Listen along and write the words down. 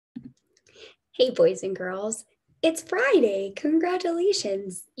Hey, boys and girls, it's Friday.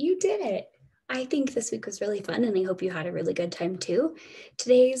 Congratulations, you did it. I think this week was really fun and I hope you had a really good time too.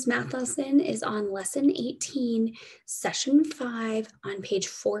 Today's math lesson is on lesson 18, session 5 on page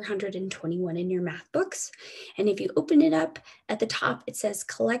 421 in your math books. And if you open it up at the top, it says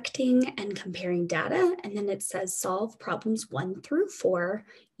collecting and comparing data. And then it says solve problems 1 through 4,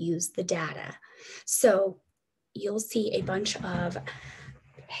 use the data. So you'll see a bunch of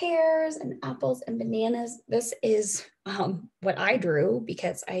pears and apples and bananas. This is what I drew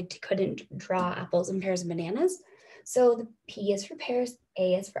because I couldn't draw apples and pears and bananas. So the P is for pears,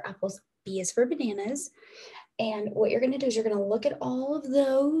 A is for apples, B is for bananas. And what you're going to do is you're going to look at all of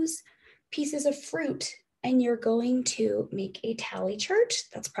those pieces of fruit and you're going to make a tally chart.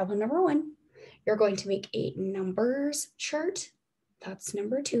 That's problem number 1. You're going to make a numbers chart. That's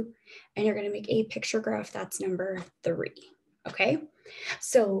number 2. And you're going to make a picture graph. That's number 3. Okay,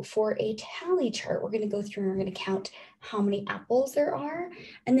 so for a tally chart, we're going to go through and we're going to count how many apples there are.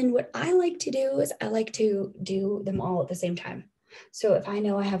 And then what I like to do is I like to do them all at the same time. So if I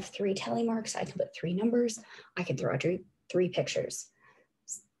know I have 3 tally marks, I can put 3 numbers. I can throw out 3 pictures.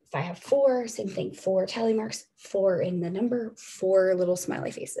 If I have 4, same thing, 4 tally marks, 4 in the number, 4 little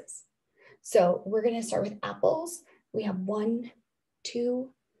smiley faces. So we're going to start with apples. We have 1, 2,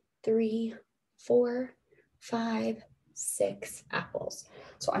 3, 4, 5, 6 apples.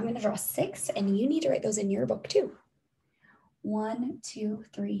 So I'm going to draw 6 and you need to write those in your book too. 1, 2,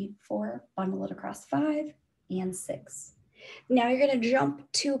 3, 4, bundle it across 5 and 6. Now you're going to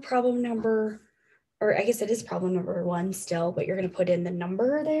jump to problem number, or I guess it is problem number 1 still, but you're going to put in the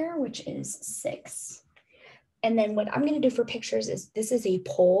number there, which is 6. And then what I'm going to do for pictures is this is a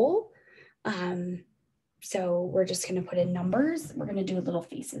poll. So we're just going to put in numbers. We're going to do little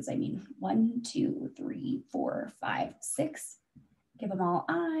faces. 1, 2, 3, 4, 5, 6. Give them all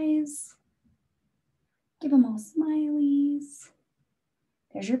eyes. Give them all smileys.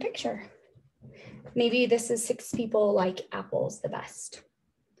 There's your picture. Maybe this is 6 people like apples the best.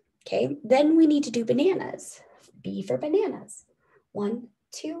 Okay, then we need to do bananas. B for bananas. 1,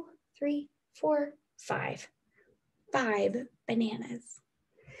 2, 3, 4, 5. 5 bananas.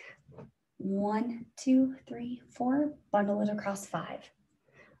 1, 2, 3, 4, bundle it across 5.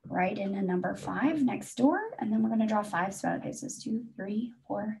 Write in a number 5 next door, and then we're going to draw 5 smiley faces. 2, 3,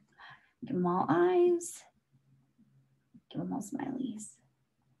 4. Give them all eyes. Give them all smileys.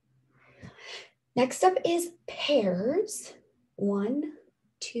 Next up is pears. 1,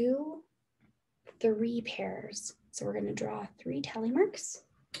 2, 3 pears. So we're going to draw 3 tally marks.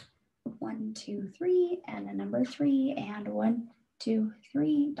 1, 2, 3, and a number 3, and 1, 2,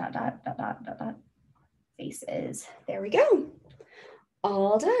 3, ... faces. There we go.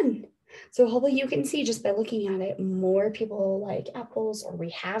 All done. So hopefully you can see just by looking at it, more people like apples, or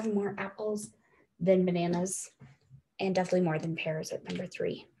we have more apples than bananas, and definitely more than pears at number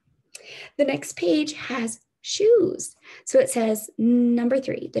 3. The next page has shoes. So it says number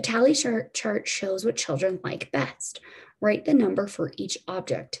 3, the tally chart shows what children like best. Write the number for each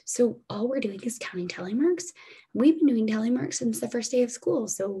object. So all we're doing is counting tally marks. We've been doing tally marks since the first day of school,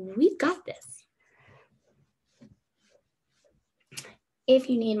 so we've got this. If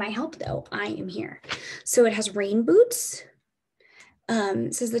you need my help though, I am here. So it has rain boots.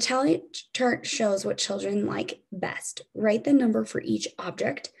 It says the tally chart shows what children like best. Write the number for each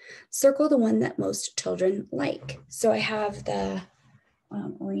object. Circle the one that most children like. So I have the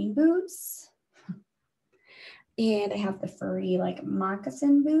rain boots. And I have the furry like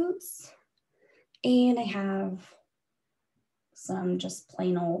moccasin boots. And I have some just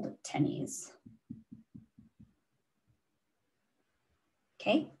plain old tennies.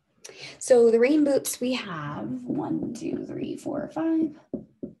 Okay, so the rain boots we have 1, 2, 3, 4, 5.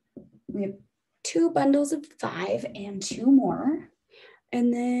 We have 2 bundles of 5 and 2 more.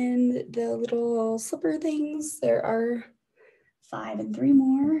 And then the little slipper things, there are 5 and 3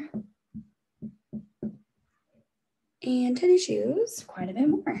 more. And tennis shoes, quite a bit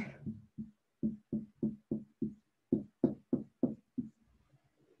more.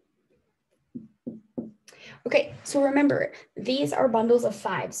 Okay, so remember, these are bundles of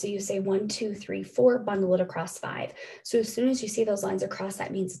 5. So you say 1, 2, 3, 4, bundle it across 5. So as soon as you see those lines across,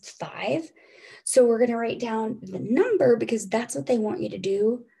 that means it's 5. So we're going to write down the number because that's what they want you to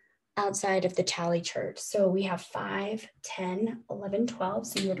do outside of the tally chart. So we have 5, 10, 11, 12.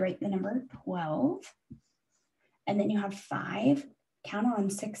 So you would write the number 12. And then you have 5, count on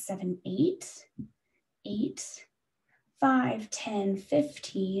 6, 7, 8, 8, 5, 10,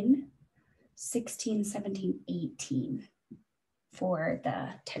 15, 16, 17, 18 for the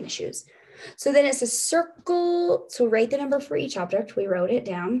tennis shoes. So then it's a circle. So write the number for each object. We wrote it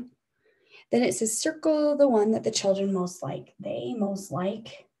down. Then it says circle the one that the children most like. They most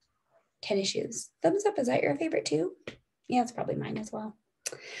like tennis shoes. Thumbs up. Is that your favorite too? Yeah, it's probably mine as well.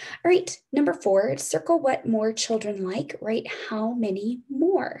 All right, number 4, circle what more children like. Write how many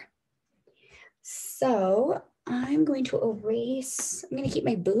more. So I'm going to erase, I'm going to keep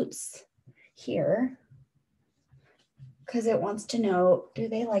my boots here because it wants to know, do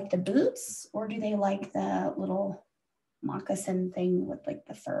they like the boots or do they like the little moccasin thing with like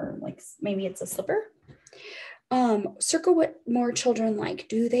the fur, like maybe it's a slipper? Circle what more children like.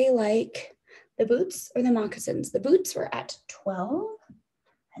 Do they like the boots or the moccasins? The boots were at 12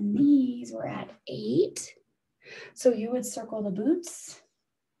 and these were at 8. So you would circle the boots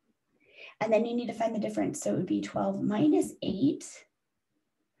and then you need to find the difference. So it would be 12 minus 8.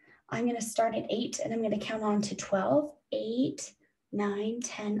 I'm going to start at 8 and I'm going to count on to 12. 8, 9,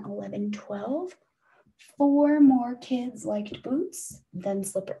 10, 11, 12. 4 more kids liked boots than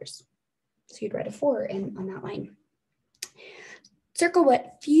slippers. So you'd write a 4 in on that line. Circle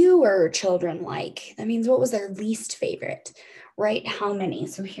what fewer children like. That means what was their least favorite. Write how many.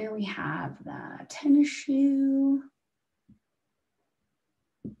 So here we have the tennis shoe.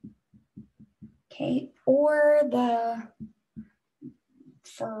 Okay, or the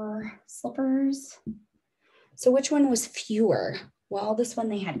fur slippers. So which one was fewer? Well, this one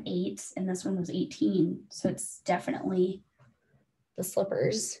they had 8 and this one was 18. So it's definitely the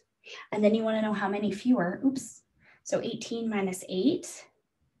slippers. And then you want to know how many fewer. Oops. So 18 minus 8.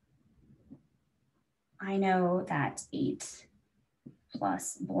 I know that 8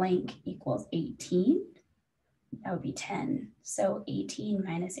 plus blank equals 18. That would be 10. So 18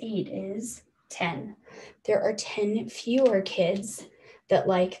 minus 8 is 10. There are 10 fewer kids that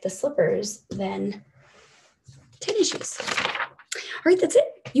like the slippers than tennis shoes. All right, that's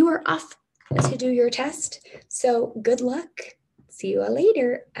it. You are off to do your test. So good luck. See you all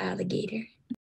later, alligator.